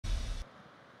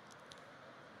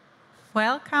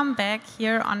Welcome back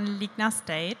here on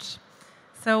LIGNA.Stage.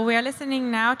 So we are listening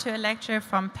now to a lecture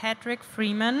from Patrick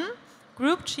Freeman,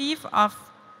 Group Chief of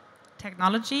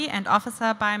Technology and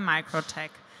Officer by MiCROTEC.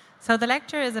 So the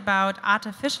lecture is about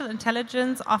artificial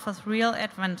intelligence offers real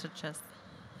advantages.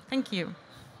 Thank you.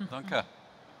 Danke.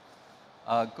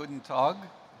 Guten Tag.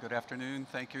 Good afternoon.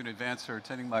 Thank you in advance for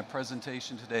attending my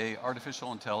presentation today,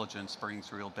 Artificial Intelligence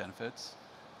Brings Real Benefits.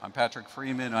 I'm Patrick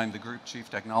Freeman. I'm the Group Chief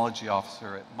Technology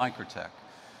Officer at MiCROTEC.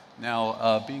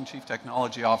 Now, being Chief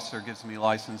Technology Officer gives me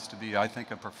license to be, I think,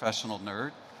 a professional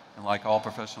nerd. And like all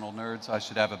professional nerds, I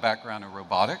should have a background in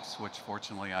robotics, which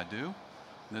fortunately I do.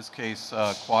 In this case,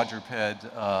 quadruped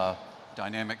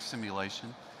dynamic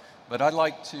simulation. But I'd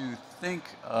like to think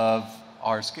of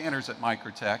our scanners at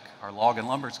MiCROTEC, our log and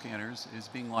lumber scanners, as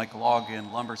being like log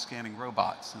and lumber scanning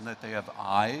robots, in that they have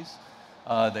eyes,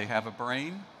 they have a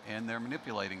brain, and they're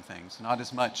manipulating things. Not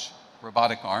as much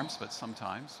robotic arms, but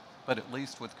sometimes, but at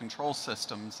least with control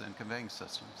systems and conveying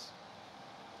systems.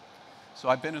 So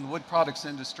I've been in the wood products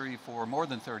industry for more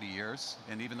than 30 years,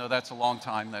 and even though that's a long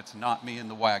time, that's not me in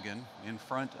the wagon. In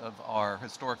front of our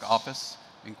historic office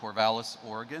in Corvallis,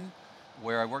 Oregon,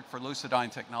 where I worked for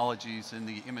Lucidyne Technologies in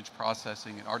the image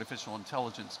processing and artificial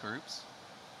intelligence groups.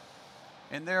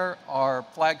 And there, our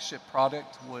flagship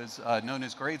product was known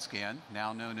as GradeScan,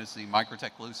 now known as the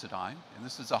MiCROTEC Lucidyne. And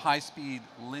this is a high-speed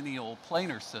lineal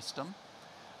planar system.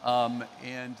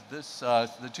 And this,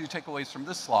 the two takeaways from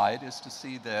this slide is to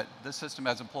see that this system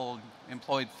has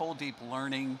employed full deep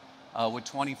learning with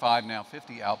 25, now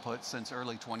 50 outputs since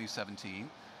early 2017.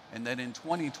 And then in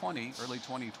 2020, early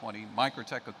 2020,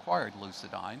 MiCROTEC acquired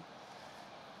Lucidyne.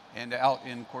 And out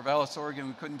in Corvallis, Oregon,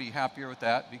 we couldn't be happier with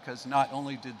that because not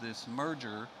only did this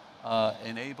merger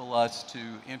enable us to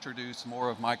introduce more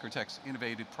of MiCROTEC's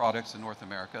innovative products in North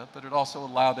America, but it also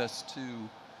allowed us to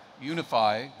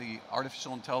unify the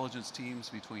artificial intelligence teams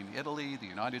between Italy, the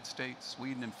United States,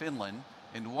 Sweden, and Finland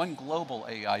into one global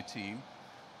AI team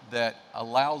that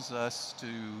allows us to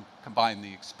combine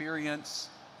the experience,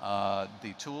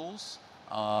 the tools,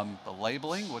 the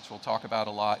labeling, which we'll talk about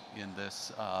a lot in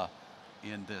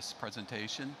this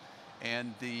presentation,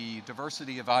 and the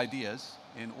diversity of ideas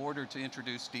in order to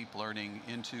introduce deep learning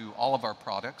into all of our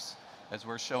products, as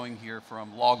we're showing here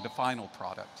from log to final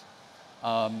product.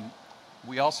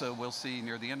 We also will see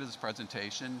near the end of this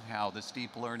presentation how this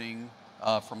deep learning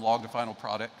from log to final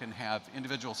product can have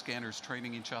individual scanners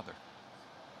training each other.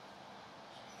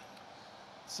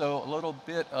 So a little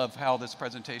bit of how this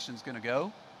presentation is going to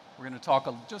go. We're going to talk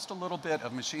just a little bit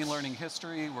of machine learning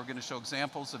history. We're going to show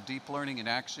examples of deep learning in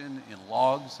action in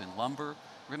logs and lumber.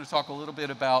 We're going to talk a little bit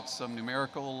about some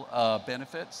numerical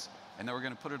benefits, and then we're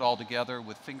going to put it all together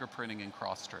with fingerprinting and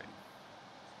cross-training.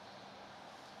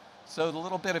 So the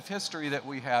little bit of history that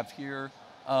we have here,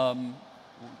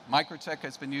 MiCROTEC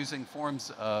has been using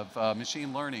forms of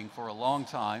machine learning for a long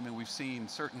time, and we've seen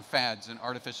certain fads in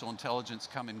artificial intelligence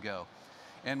come and go.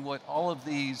 And what all of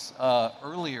these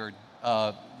earlier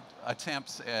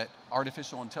attempts at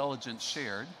artificial intelligence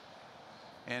shared,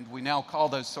 and we now call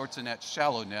those sorts of nets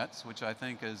shallow nets, which I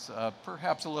think is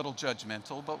perhaps a little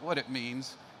judgmental, but what it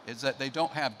means is that they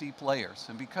don't have deep layers.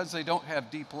 And because they don't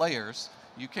have deep layers,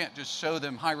 you can't just show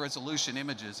them high-resolution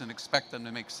images and expect them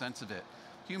to make sense of it.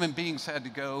 Human beings had to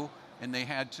go and they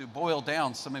had to boil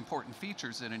down some important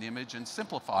features in an image and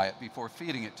simplify it before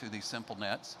feeding it to these simple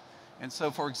nets. And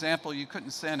so, for example, you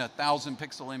couldn't send a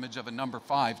 1,000-pixel image of a number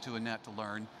 5 to a net to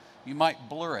learn. You might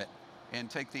blur it and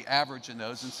take the average in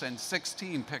those and send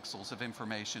 16 pixels of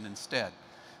information instead.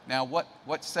 Now,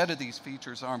 what set of these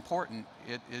features are important,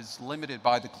 it is limited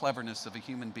by the cleverness of a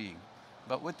human being.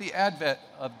 But with the advent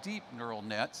of deep neural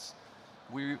nets,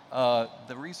 the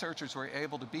researchers were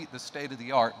able to beat the state of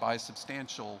the art by a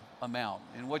substantial amount.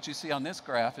 And what you see on this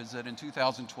graph is that in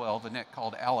 2012, a net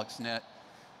called AlexNet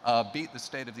beat the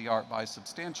state of the art by a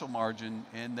substantial margin,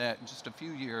 in that in just a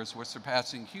few years we're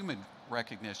surpassing human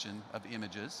recognition of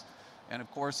images, and of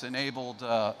course enabled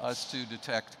us to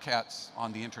detect cats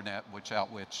on the internet,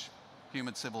 without which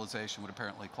human civilization would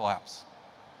apparently collapse.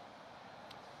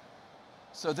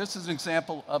 So this is an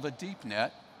example of a deep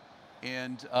net,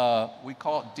 and we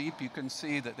call it deep. You can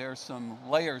see that there are some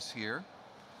layers here.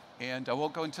 And I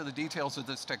won't go into the details of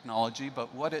this technology,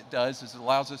 but what it does is it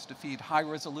allows us to feed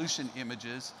high-resolution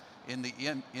images in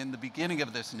the beginning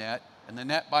of this net, and the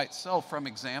net by itself, from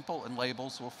example and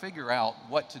labels, will figure out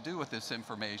what to do with this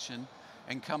information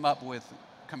and come up with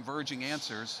converging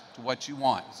answers to what you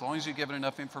want. As long as you give it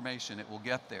enough information, it will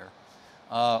get there.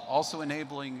 Also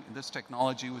enabling this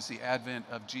technology was the advent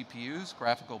of GPUs,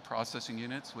 graphical processing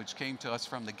units, which came to us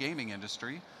from the gaming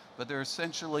industry. but they're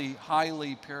essentially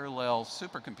highly parallel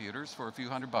supercomputers for a few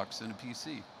 $100 in a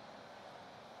PC.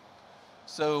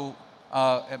 So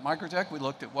at MiCROTEC, we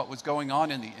looked at what was going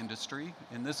on in the industry.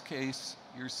 In this case,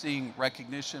 you're seeing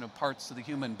recognition of parts of the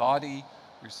human body.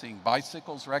 You're seeing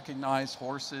bicycles recognized,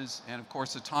 horses, and of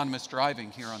course, autonomous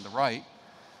driving here on the right.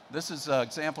 This is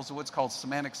examples of what's called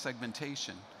semantic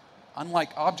segmentation.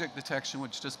 Unlike object detection,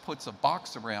 which just puts a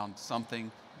box around something,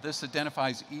 this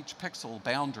identifies each pixel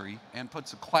boundary and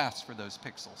puts a class for those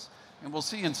pixels. And we'll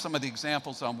see in some of the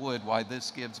examples on wood why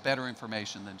this gives better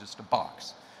information than just a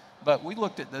box. But we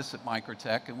looked at this at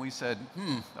MiCROTEC and we said,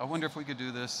 I wonder if we could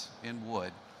do this in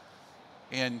wood.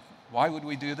 And why would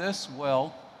we do this?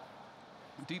 Well,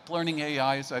 deep learning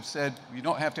AI, as I've said, you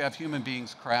don't have to have human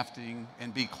beings crafting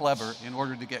and be clever in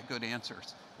order to get good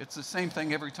answers. It's the same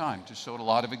thing every time. Just showed a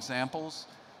lot of examples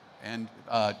and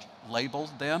label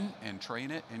them and train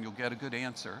it, and you'll get a good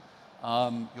answer.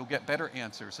 You'll get better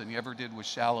answers than you ever did with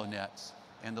shallow nets,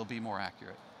 and they'll be more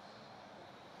accurate.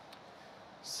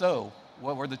 So,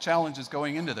 what were the challenges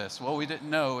going into this? Well, we didn't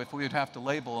know if we would have to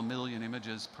label 1 million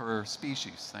images per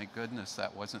species. Thank goodness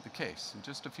that wasn't the case. And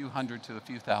just a few hundred to a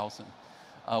few thousand.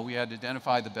 We had to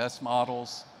identify the best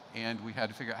models, and we had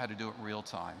to figure out how to do it in real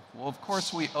time. Well, of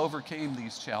course, we overcame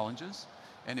these challenges,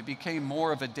 and it became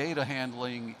more of a data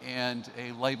handling and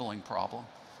a labeling problem.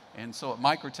 And so at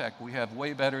MiCROTEC, we have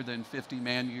way better than 50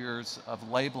 man-years of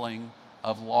labeling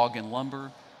of log and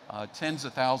lumber, tens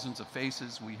of thousands of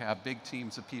faces. We have big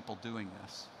teams of people doing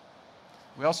this.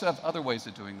 We also have other ways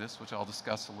of doing this, which I'll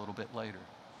discuss a little bit later.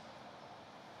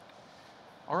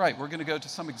 All right, we're going to go to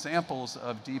some examples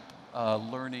of deep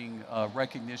learning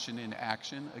recognition in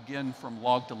action, again from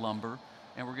log to lumber.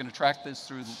 And we're going to track this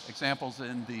through examples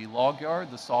in the log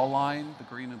yard, the saw line, the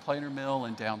green and planer mill,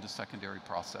 and down to secondary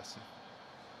processing.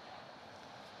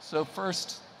 So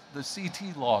first, the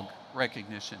CT log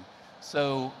recognition.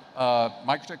 So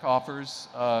MiCROTEC offers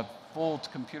full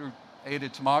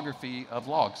computer-aided tomography of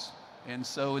logs. And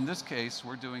so in this case,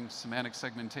 we're doing semantic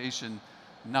segmentation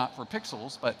not for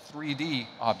pixels, but 3D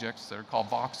objects that are called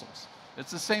voxels.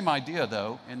 It's the same idea,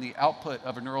 though, and the output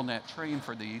of a neural net trained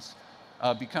for these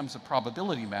becomes a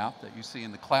probability map that you see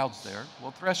in the clouds there.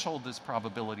 We'll threshold this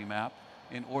probability map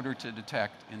in order to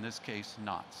detect, in this case,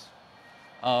 knots.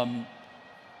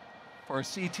 For a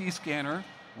CT scanner,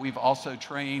 we've also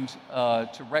trained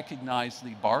to recognize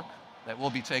the bark that will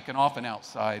be taken off and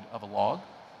outside of a log.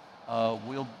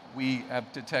 We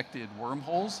have detected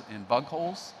wormholes and bug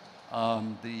holes.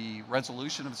 The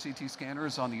resolution of a CT scanner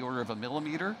is on the order of 1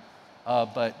 millimeter,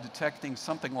 but detecting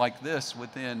something like this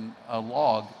within a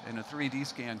log in a 3D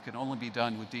scan can only be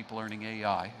done with deep learning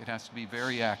AI. It has to be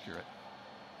very accurate.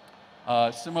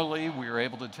 Similarly, we were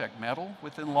able to detect metal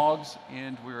within logs,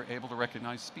 and we were able to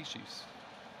recognize species.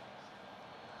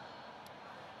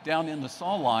 Down in the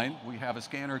saw line, we have a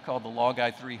scanner called the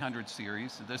LogEye 300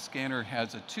 series. This scanner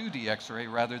has a 2D X-ray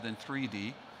rather than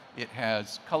 3D. It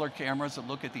has color cameras that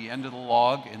look at the end of the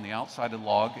log and the outside of the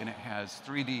log, and it has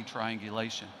 3D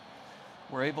triangulation.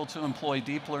 We're able to employ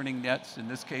deep learning nets. In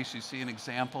this case, you see an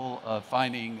example of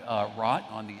finding rot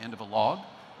on the end of a log.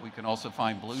 We can also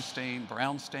find blue stain,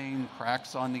 brown stain,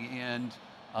 cracks on the end,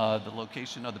 the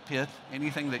location of the pith,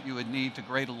 anything that you would need to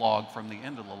grade a log from the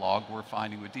end of the log, we're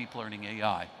finding with deep learning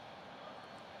AI.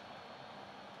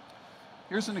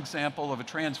 Here's an example of a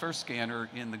transverse scanner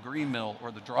in the green mill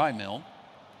or the dry mill.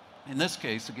 In this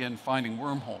case, again, finding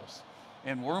wormholes.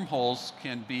 And wormholes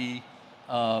can be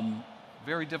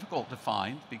very difficult to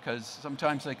find because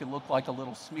sometimes they can look like a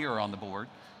little smear on the board,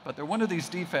 but they're one of these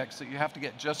defects that you have to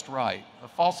get just right. A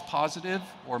false positive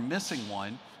or missing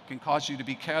one can cause you to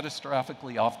be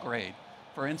catastrophically off grade.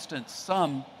 For instance,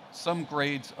 some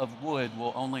grades of wood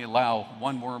will only allow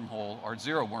 1 wormhole or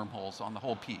 0 wormholes on the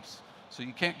whole piece. So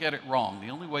you can't get it wrong.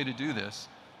 The only way to do this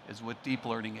is with deep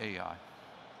learning AI.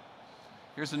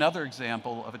 Here's another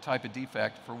example of a type of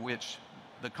defect for which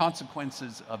the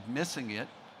consequences of missing it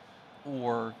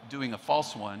or doing a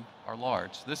false one are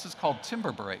large. This is called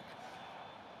timber break.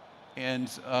 And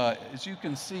as you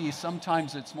can see,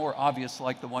 sometimes it's more obvious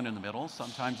like the one in the middle,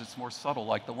 sometimes it's more subtle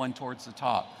like the one towards the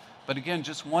top. But again,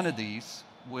 just one of these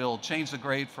will change the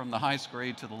grade from the highest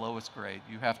grade to the lowest grade.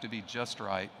 You have to be just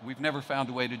right. We've never found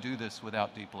a way to do this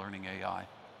without deep learning AI.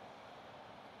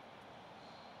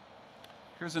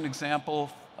 Here's an example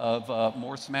of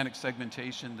more semantic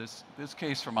segmentation, this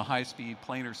case from a high-speed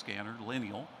planar scanner,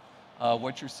 Lineal.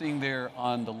 What you're seeing there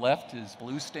on the left is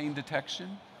blue stain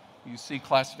detection. You see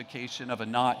classification of a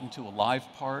knot into a live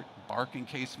part, bark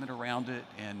encasement around it,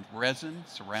 and resin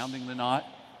surrounding the knot.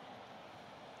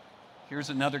 Here's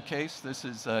another case. This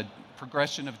is a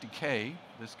progression of decay,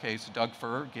 this case Doug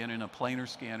Fir, again in a planar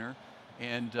scanner,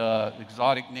 and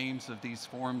exotic names of these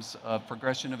forms of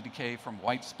progression of decay from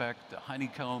white speck to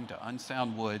honeycomb to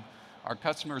unsound wood. Our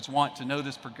customers want to know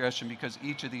this progression because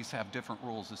each of these have different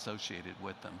rules associated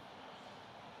with them.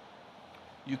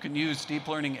 You can use deep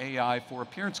learning AI for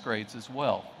appearance grades as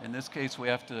well. In this case, we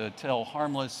have to tell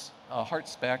harmless heart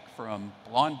speck from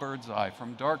blonde bird's eye,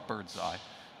 from dark bird's eye.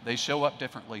 They show up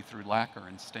differently through lacquer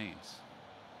and stains.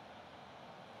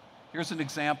 Here's an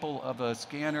example of a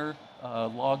scanner,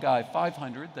 LogEye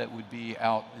 500, that would be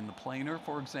out in the planer,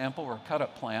 for example, or a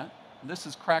cut-up plant. And this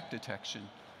is crack detection.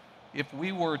 If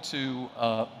we were to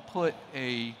put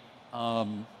a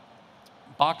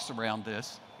box around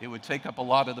this, it would take up a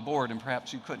lot of the board, and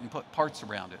perhaps you couldn't put parts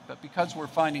around it. But because we're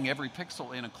finding every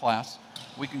pixel in a class,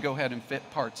 we can go ahead and fit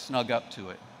parts snug up to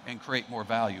it and create more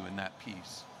value in that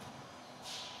piece.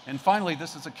 And finally,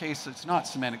 this is a case that's not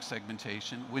semantic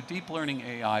segmentation. With deep learning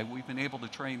AI, we've been able to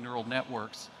train neural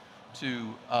networks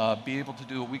to be able to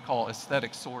do what we call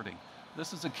aesthetic sorting.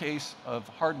 This is a case of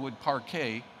hardwood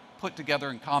parquet put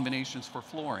together in combinations for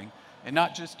flooring, and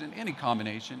not just in any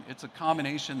combination. It's a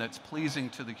combination that's pleasing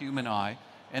to the human eye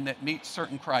and that meets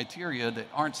certain criteria that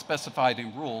aren't specified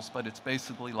in rules, but it's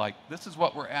basically like, this is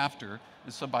what we're after,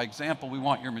 and so by example, we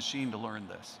want your machine to learn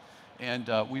this.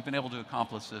 And we've been able to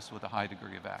accomplish this with a high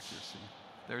degree of accuracy.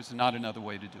 There's not another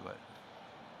way to do it.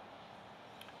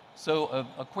 So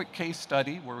a quick case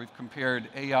study where we've compared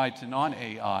AI to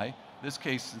non-AI, this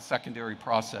case in secondary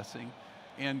processing.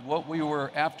 And what we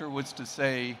were after was to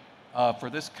say,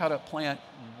 for this cut-up plant,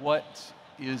 what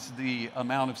is the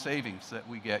amount of savings that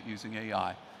we get using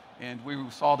AI? And we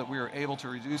saw that we were able to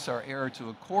reduce our error to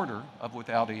a quarter of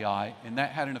without AI, and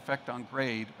that had an effect on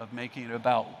grade of making it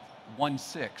about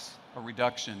 1/6 a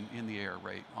reduction in the error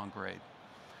rate on grade.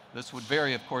 This would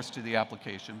vary, of course, to the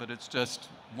application, but it's just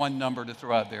one number to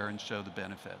throw out there and show the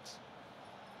benefits.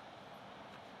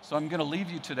 So I'm going to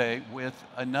leave you today with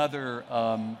another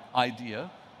idea,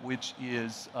 which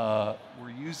is we're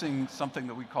using something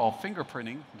that we call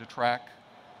fingerprinting to track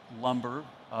lumber.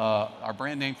 Our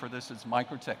brand name for this is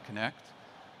MiCROTEC Connect.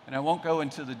 And I won't go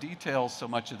into the details so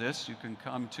much of this. You can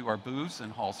come to our booths in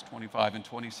halls 25 and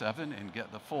 27 and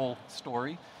get the full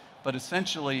story. But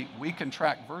essentially, we can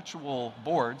track virtual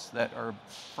boards that are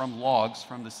from logs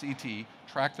from the CT,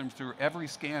 track them through every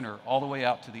scanner all the way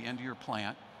out to the end of your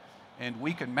plant, and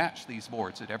we can match these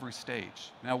boards at every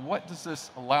stage. Now, what does this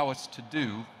allow us to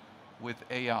do with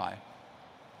AI?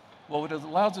 Well, what it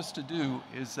allows us to do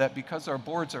is that because our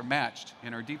boards are matched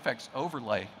and our defects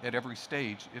overlay at every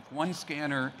stage, if one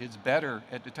scanner is better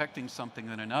at detecting something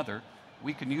than another,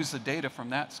 we can use the data from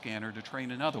that scanner to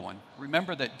train another one.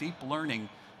 Remember that deep learning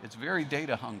is very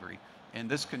data hungry, and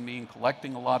this can mean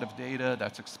collecting a lot of data.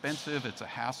 That's expensive, it's a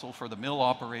hassle for the mill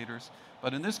operators.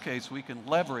 But in this case, we can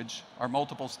leverage our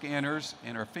multiple scanners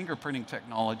and our fingerprinting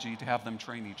technology to have them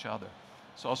train each other.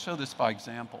 So I'll show this by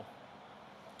example.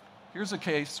 Here's a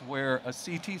case where a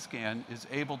CT scan is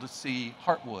able to see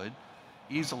heartwood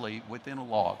easily within a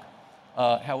log.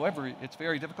 However, it's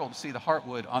very difficult to see the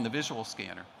heartwood on the visual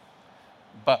scanner.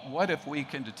 But what if we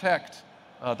can detect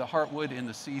the heartwood in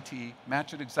the CT,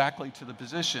 match it exactly to the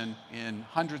position in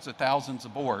hundreds of thousands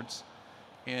of boards,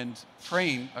 and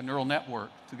train a neural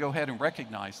network to go ahead and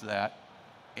recognize that,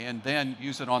 and then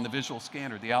use it on the visual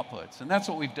scanner, the outputs. And that's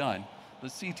what we've done. The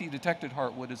CT detected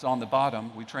heartwood is on the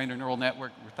bottom. We trained a neural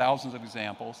network with thousands of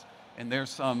examples, and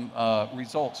there's some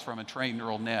results from a trained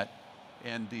neural net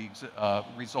and the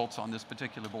results on this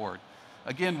particular board.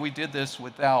 Again, we did this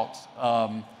without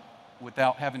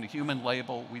having a human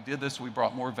label. We did this, we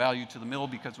brought more value to the mill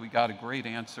because we got a great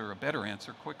answer, a better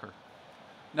answer quicker.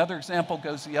 Another example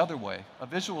goes the other way. A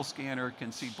visual scanner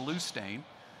can see blue stain,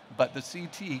 but the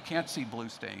CT can't see blue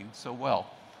stain so well.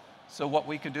 So what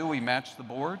we can do, we match the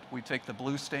board, we take the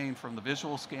blue stain from the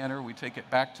visual scanner, we take it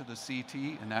back to the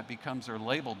CT, and that becomes our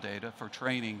labeled data for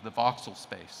training the voxel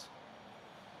space.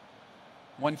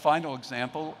 One final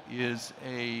example is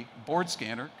a board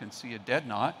scanner can see a dead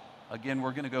knot. Again,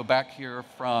 we're going to go back here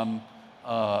from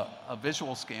a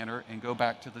visual scanner and go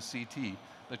back to the CT.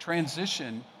 The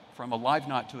transition from a live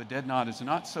knot to a dead knot is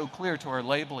not so clear to our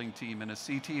labeling team in a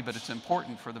CT, but it's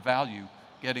important for the value,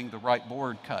 getting the right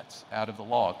board cuts out of the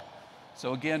log.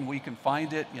 So again, we can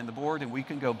find it in the board and we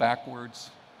can go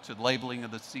backwards to the labeling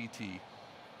of the CT.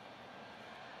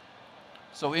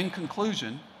 So in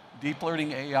conclusion, deep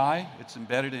learning AI, it's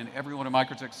embedded in every one of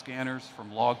MiCROTEC's scanners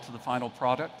from log to the final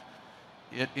product.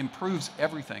 It improves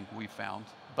everything we found,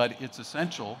 but it's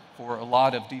essential for a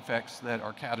lot of defects that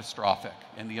are catastrophic,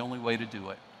 and the only way to do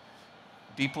it.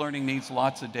 Deep learning needs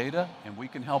lots of data, and we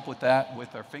can help with that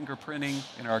with our fingerprinting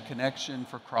and our connection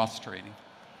for cross-training.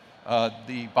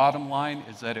 The bottom line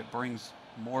is that it brings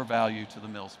more value to the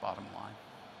mill's bottom line.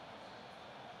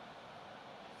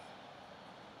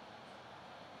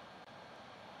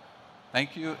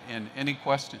 Thank you, and any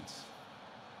questions?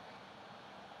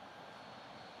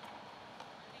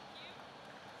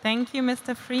 Thank you,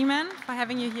 Mr. Freeman, for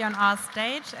having you here on our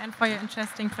stage and for your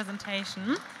interesting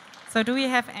presentation. So do we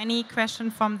have any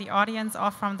question from the audience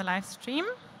or from the live stream?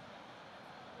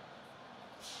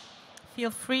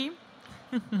 Feel free.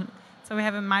 So we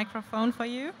have a microphone for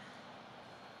you.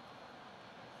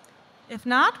 If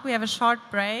not, we have a short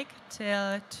break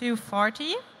till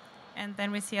 2:40, and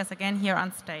then we see us again here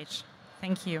on stage.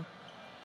 Thank you.